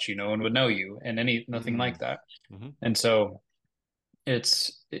know about you, no one would know you, and nothing like that. And so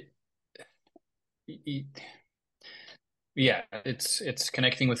it's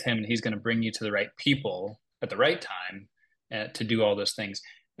connecting with him, and he's going to bring you to the right people at the right time to do all those things.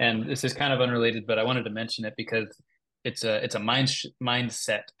 And this is kind of unrelated, but I wanted to mention it because it's a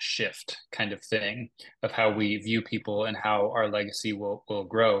mindset shift kind of thing of how we view people and how our legacy will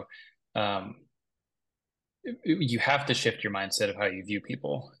grow. You have to shift your mindset of how you view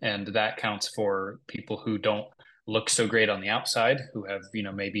people, and that counts for people who don't look so great on the outside, who have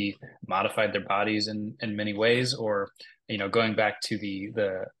maybe modified their bodies in many ways, or going back to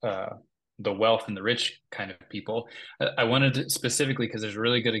the wealth and the rich kind of people. I wanted to specifically, because there's a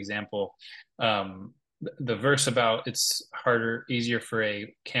really good example, the verse about it's easier for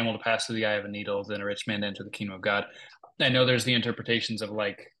a camel to pass through the eye of a needle than a rich man to enter the kingdom of God. I know there's the interpretations of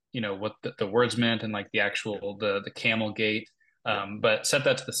like what the words meant and like the actual the camel gate, but set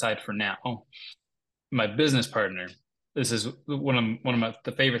that to the side for now. my business partner, this is one of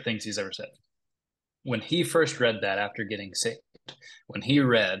the favorite things he's ever said. When he first read that after getting saved, when he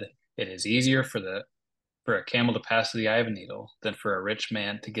read, "It is easier for a camel to pass through the eye of a needle than for a rich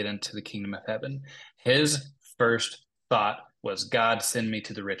man to get into the kingdom of heaven," his first thought was, "God, send me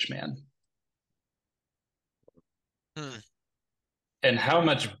to the rich man." And how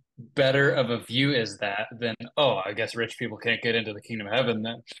much better of a view is that than, oh, I guess rich people can't get into the kingdom of heaven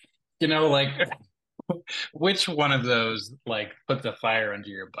then? You know, like, which one of those, like, put the fire under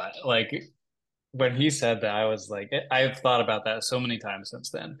your butt? Like, when he said that, I was like, I've thought about that so many times since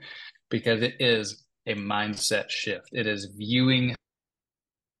then, because it is a mindset shift. It is viewing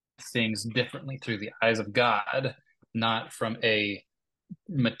things differently through the eyes of God, not from a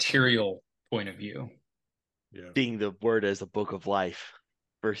material point of view. Yeah. Seeing the word as a book of life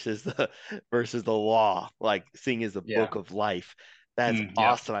versus the law, like seeing as a book of life. That's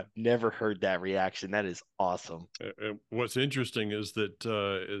awesome. I've never heard that reaction. That is awesome. What's interesting is that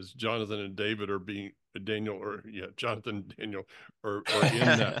is Jonathan and David are being Jonathan and Daniel are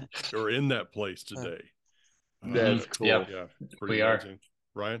in that place today. That's cool. Yeah, pretty amazing.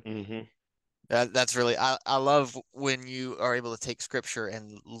 Ryan? Mm-hmm. That's really, I love when you are able to take scripture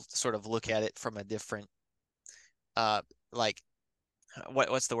and sort of look at it from a different, like,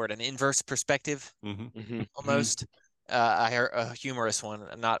 what's the word? An inverse perspective, almost. I heard a humorous one,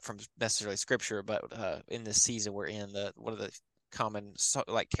 not from necessarily scripture, but in this season we're in, one of the common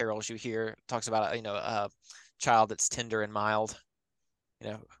like carols you hear talks about, a child that's tender and mild,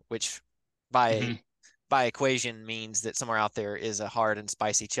 which by equation means that somewhere out there is a hard and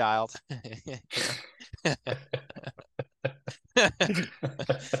spicy child.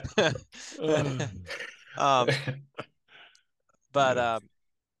 But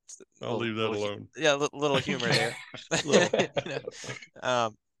I'll leave that alone. Yeah, little humor there.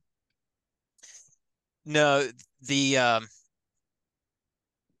 No,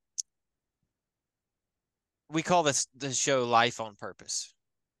 we call the show Life on Purpose.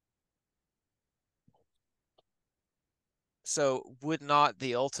 So would not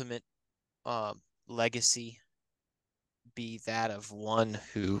the ultimate legacy be that of one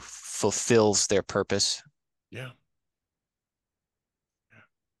who fulfills their purpose? Yeah.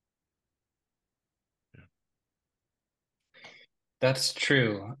 That's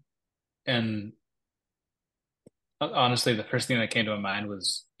true. And honestly, the first thing that came to my mind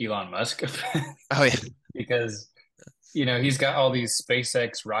was Elon Musk. Oh, yeah. Because, he's got all these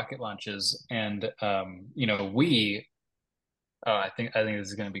SpaceX rocket launches, and, I think this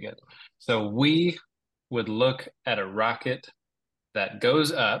is going to be good. So we would look at a rocket that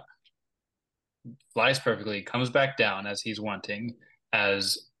goes up, flies perfectly, comes back down as he's wanting,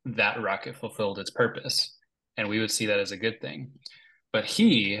 as that rocket fulfilled its purpose. And we would see that as a good thing. But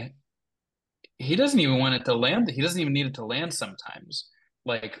he doesn't even want it to land. He doesn't even need it to land sometimes.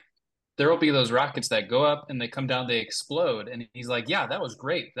 Like, there will be those rockets that go up and they come down, they explode. And he's like, yeah, that was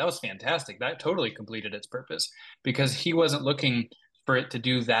great. That was fantastic. That totally completed its purpose, because he wasn't looking for it to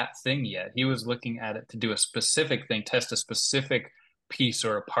do that thing yet. He was looking at it to do a specific thing, test a specific piece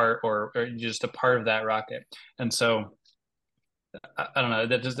or a part or just a part of that rocket. And so I don't know,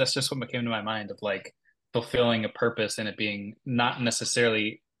 that's just what came to my mind, of like fulfilling a purpose and it being not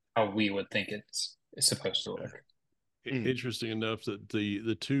necessarily how we would think it's supposed to look. Interesting enough that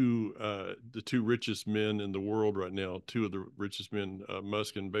the two richest men in the world right now, two of the richest men,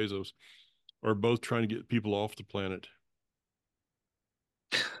 Musk and Bezos, are both trying to get people off the planet.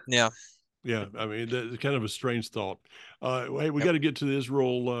 Yeah. Yeah, I mean, that's kind of a strange thought. Hey, we got to get to the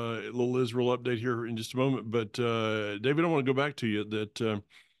little Israel update here in just a moment. But David, I want to go back to you that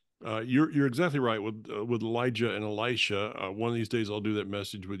you're exactly right with Elijah and Elisha. One of these days, I'll do that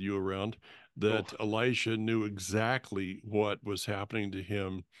message with you around that. Elisha knew exactly what was happening to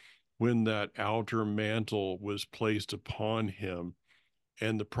him when that outer mantle was placed upon him.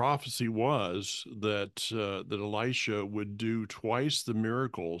 And the prophecy was that Elisha would do twice the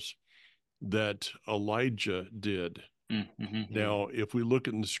miracles that Elijah did. Now, if we look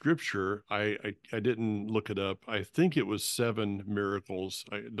in the scripture, I didn't look it up. I think it was 7 miracles.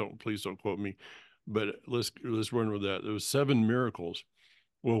 Please don't quote me, but let's run with that. There was 7 miracles.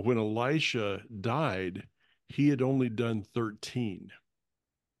 Well, when Elisha died, he had only done 13.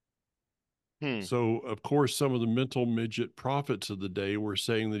 So, of course, some of the mental midget prophets of the day were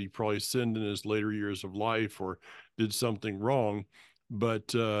saying that he probably sinned in his later years of life or did something wrong.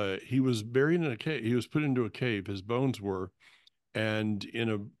 But he was buried in a cave. He was put into a cave. His bones were. And in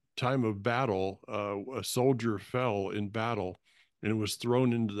a time of battle, a soldier fell in battle and was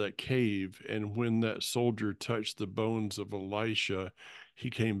thrown into that cave. And when that soldier touched the bones of Elisha, he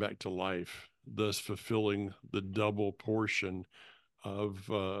came back to life. thus fulfilling the double portion of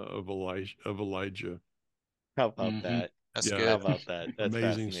Elijah. How about Mhm. that? That's Yeah. How good. about that? That's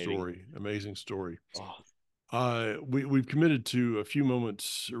Amazing fascinating. story. Amazing story. Oh, We've committed to a few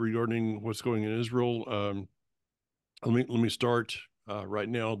moments regarding what's going in Israel. Let me start right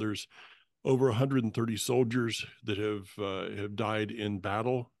now. There's over 130 soldiers that have died in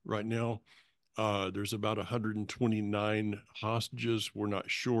battle right now. There's about 129 hostages. We're not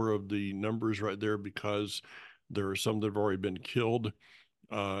sure of the numbers right there because there are some that have already been killed.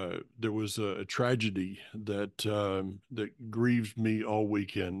 There was a tragedy that grieves me all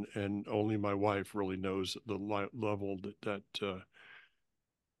weekend, and only my wife really knows the level that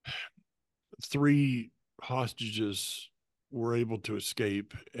 3 hostages were able to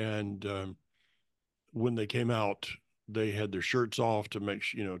escape, and when they came out, they had their shirts off to make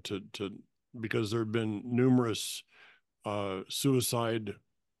to because there have been numerous suicide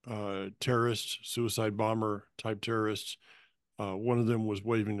terrorists, suicide bomber type terrorists. One of them was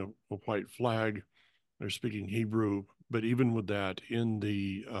waving a white flag. They're speaking Hebrew, but even with that, in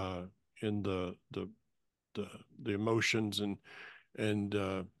the emotions and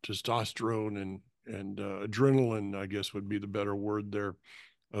testosterone and adrenaline, I guess would be the better word there,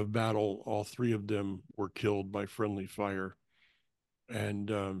 of battle, all 3 of them were killed by friendly fire.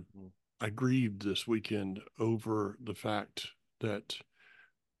 And I grieved this weekend over the fact that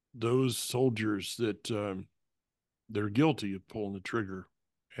those soldiers that they're guilty of pulling the trigger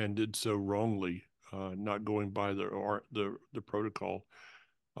and did so wrongly, not going by the protocol,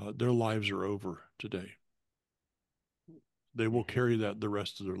 their lives are over today. They will carry that the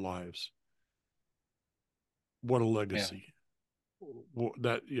rest of their lives. What a legacy!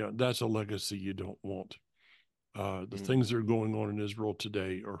 That's a legacy you don't want. The things that are going on in Israel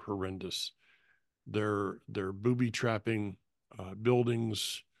today are horrendous. They're booby trapping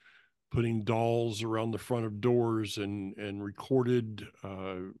buildings, putting dolls around the front of doors, and recorded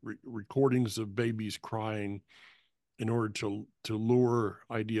recordings of babies crying in order to lure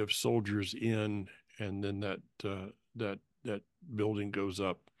idea of soldiers in, and then that building goes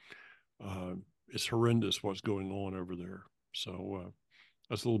up. It's horrendous what's going on over there. So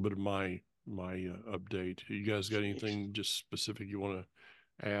that's a little bit of my update. You guys got anything just specific you want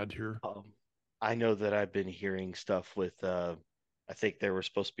to add here? I know that I've been hearing stuff with I think there was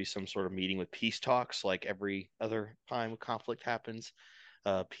supposed to be some sort of meeting with peace talks like every other time conflict happens.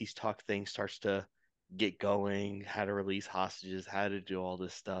 Peace talk thing starts to get going, how to release hostages, how to do all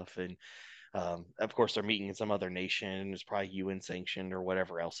this stuff. And of course, they're meeting in some other nation. It's probably UN sanctioned or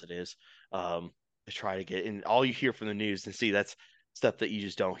whatever else it is, to try to get in. All you hear from the news, and see, that's stuff that you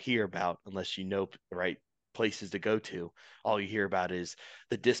just don't hear about unless you know the right places to go to. All you hear about is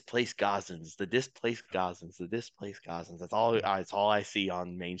the displaced Gazans, the displaced Gazans, the displaced Gazans. That's all. It's all I see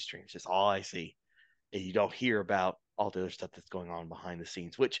on mainstream. It's just all I see, and you don't hear about all the other stuff that's going on behind the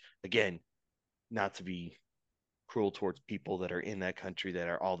scenes. Which, again, not to be cruel towards people that are in that country that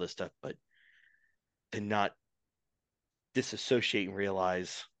are all this stuff, but to not disassociate and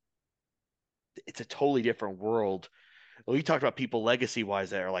realize it's a totally different world. We talked about people legacy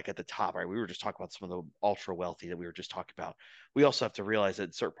wise that are like at the top, right? We were just talking about some of the ultra wealthy that we were just talking about. We also have to realize that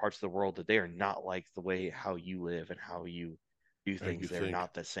in certain parts of the world that they are not like the way how you live and how you do things. They're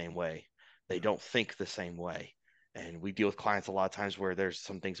not the same way. They don't think the same way. And we deal with clients a lot of times where there's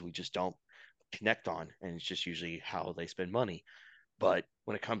some things we just don't connect on, and it's just usually how they spend money. But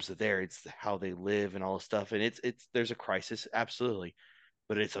when it comes to there, it's how they live and all this stuff. And it's there's a crisis, absolutely,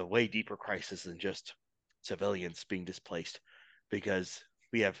 but it's a way deeper crisis than just civilians being displaced, because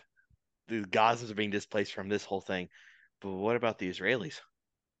we have the Gazans are being displaced from this whole thing. But what about the Israelis?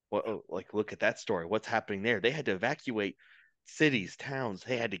 What, like, look at that story. What's happening there? They had to evacuate cities, towns.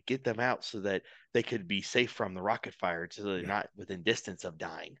 They had to get them out so that they could be safe from the rocket fire, so they're not within distance of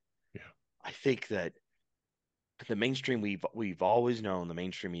dying. Yeah. I think that the mainstream, we've always known the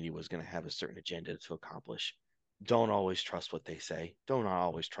mainstream media was going to have a certain agenda to accomplish. Don't always trust what they say. Don't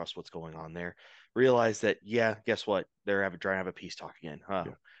always trust what's going on there. Realize that, yeah, guess what? They're trying to have a peace talk again. Huh?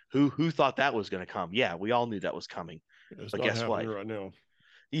 Yeah. Who thought that was going to come? Yeah, we all knew that was coming. It's but not guess happening what? Right now.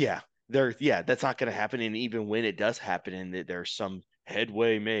 Yeah, that's not going to happen. And even when it does happen, and that there's some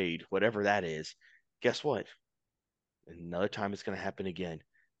headway made, whatever that is, guess what? Another time it's going to happen again.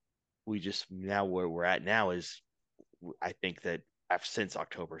 We just, now where we're at now is, I think that since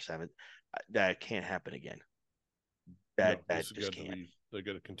October 7th, that can't happen again. That just can't. They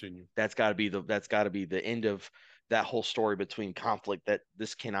got to continue. That's got to be the end of that whole story between conflict. That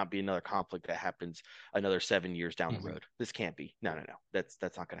this cannot be another conflict that happens another 7 years down the road. This can't be. No. That's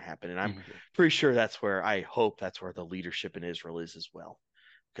not going to happen. And I'm pretty sure I hope that's where the leadership in Israel is as well.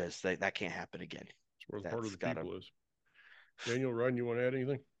 because that can't happen again. It's where the That's heart of the gotta- people is. Daniel, Ryan, you want to add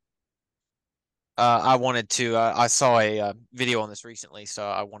anything? I wanted to, I saw a video on this recently, so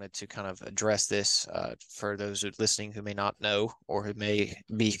I wanted to kind of address this for those listening who may not know or who may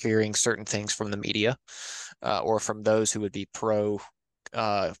be hearing certain things from the media or from those who would be pro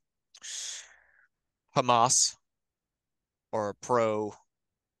Hamas or pro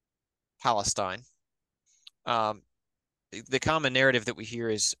Palestine. The common narrative that we hear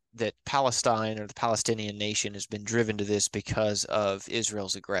is that Palestine or the Palestinian nation has been driven to this because of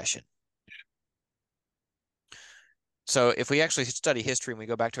Israel's aggression. So if we actually study history and we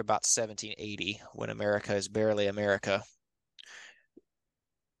go back to about 1780, when America is barely America,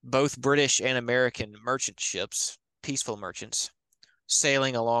 both British and American merchant ships, peaceful merchants,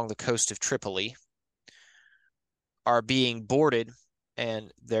 sailing along the coast of Tripoli, are being boarded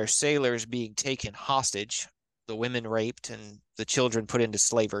and their sailors being taken hostage, the women raped and the children put into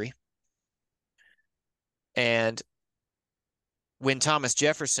slavery. And when Thomas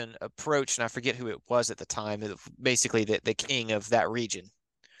Jefferson approached, and I forget who it was at the time, basically the king of that region,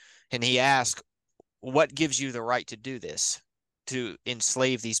 and he asked, what gives you the right to do this, to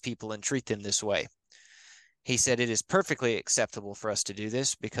enslave these people and treat them this way? He said, it is perfectly acceptable for us to do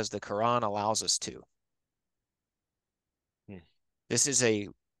this because the Quran allows us to. This is a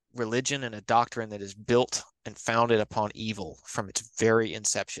religion and a doctrine that is built and founded upon evil from its very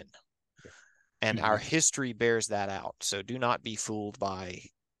inception. And our history bears that out. So do not be fooled by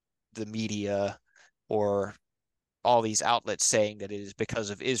the media or all these outlets saying that it is because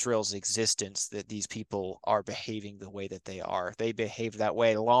of Israel's existence that these people are behaving the way that they are. They behaved that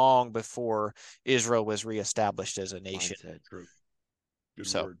way long before Israel was reestablished as a nation. True. Good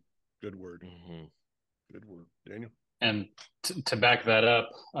So, word. Good word. Mhm. Good word. Daniel? And to back that up,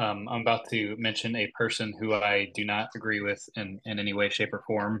 I'm about to mention a person who I do not agree with in any way, shape, or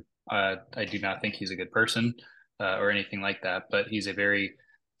form. I do not think he's a good person or anything like that, but he's a very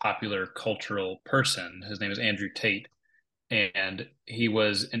popular cultural person. His name is Andrew Tate, and he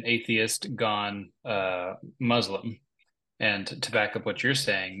was an atheist gone Muslim. And to back up what you're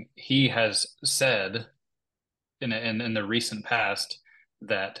saying, he has said in the recent past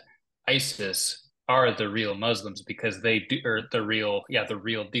that ISIS are the real Muslims because they do, or the real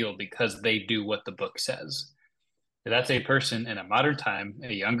deal because they do what the book says. That's a person in a modern time,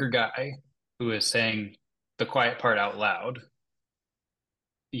 a younger guy who is saying the quiet part out loud.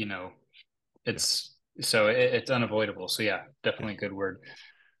 You know, it's it's unavoidable. So yeah, definitely a good word.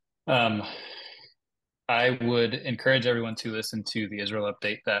 I would encourage everyone to listen to the Israel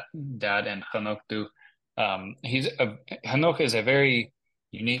update that Dad and Hanok do. Hanok is a very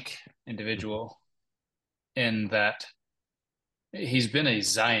unique individual in that he's been a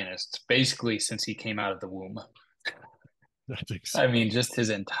Zionist basically since he came out of the womb. I think so. I mean, just his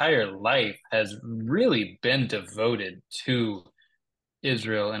entire life has really been devoted to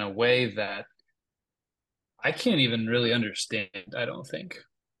Israel in a way that I can't even really understand, I don't think.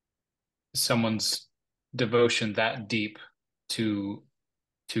 Someone's devotion that deep to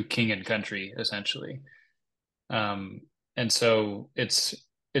king and country, essentially. And so it's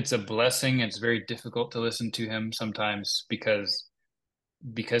a blessing. It's very difficult to listen to him sometimes because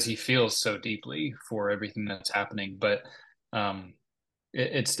he feels so deeply for everything that's happening. But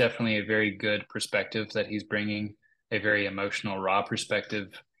it's definitely a very good perspective that he's bringing, a very emotional, raw perspective.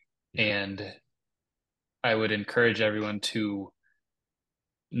 And I would encourage everyone to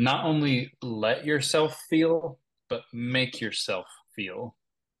not only let yourself feel, but make yourself feel.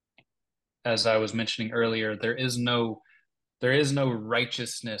 As I was mentioning earlier, there is no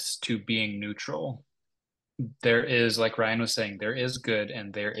righteousness to being neutral. There is, like Ryan was saying, there is good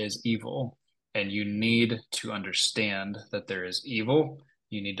and there is evil. And you need to understand that there is evil.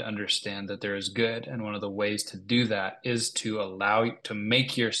 You need to understand that there is good. And one of the ways to do that is to allow you to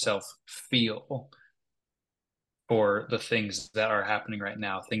make yourself feel for the things that are happening right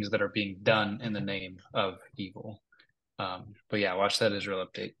now, things that are being done in the name of evil. But yeah, watch that Israel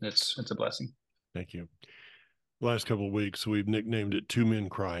update. It's a blessing. Thank you. Last couple of weeks, we've nicknamed it Two Men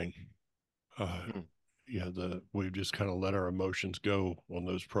Crying. Yeah, we've just kind of let our emotions go on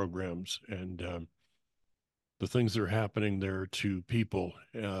those programs, and the things that are happening there to people.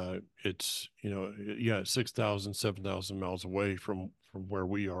 It's 6,000, 7,000 miles away from where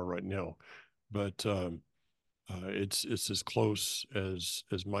we are right now, but it's as close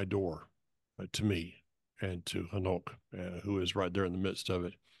as my door to me and to Hanok, who is right there in the midst of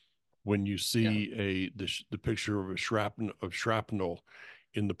it. When you see the picture of shrapnel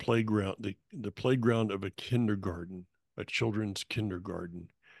in the playground, the playground of a kindergarten, a children's kindergarten,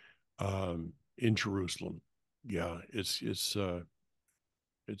 in Jerusalem, it's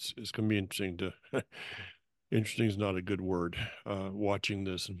It's going to be interesting to interesting is not a good word, watching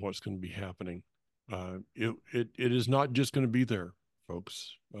this and what's going to be happening. It is not just going to be there,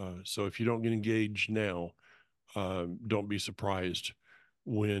 folks. So if you don't get engaged now, don't be surprised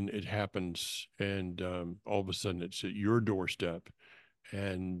when it happens and all of a sudden it's at your doorstep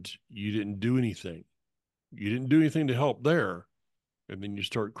and you didn't do anything. You didn't do anything to help there. And then you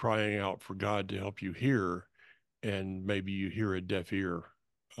start crying out for God to help you here, and maybe you hear a deaf ear.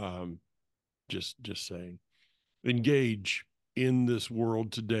 Just saying. Engage in this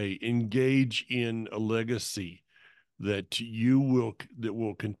world today. Engage in a legacy that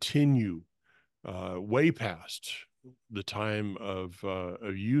will continue way past the time of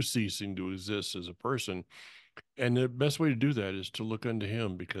you ceasing to exist as a person. And the best way to do that is to look unto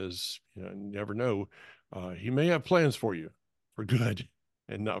him, because you never know. He may have plans for you for good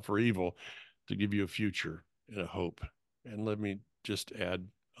and not for evil, to give you a future and a hope. And let me just add,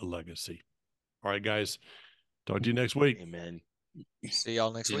 a legacy. All right, guys. Talk to you next week. Amen. See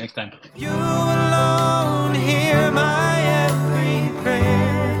y'all next See you week. next time. You alone hear my every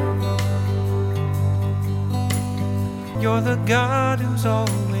prayer. You're the God who's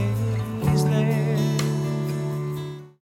always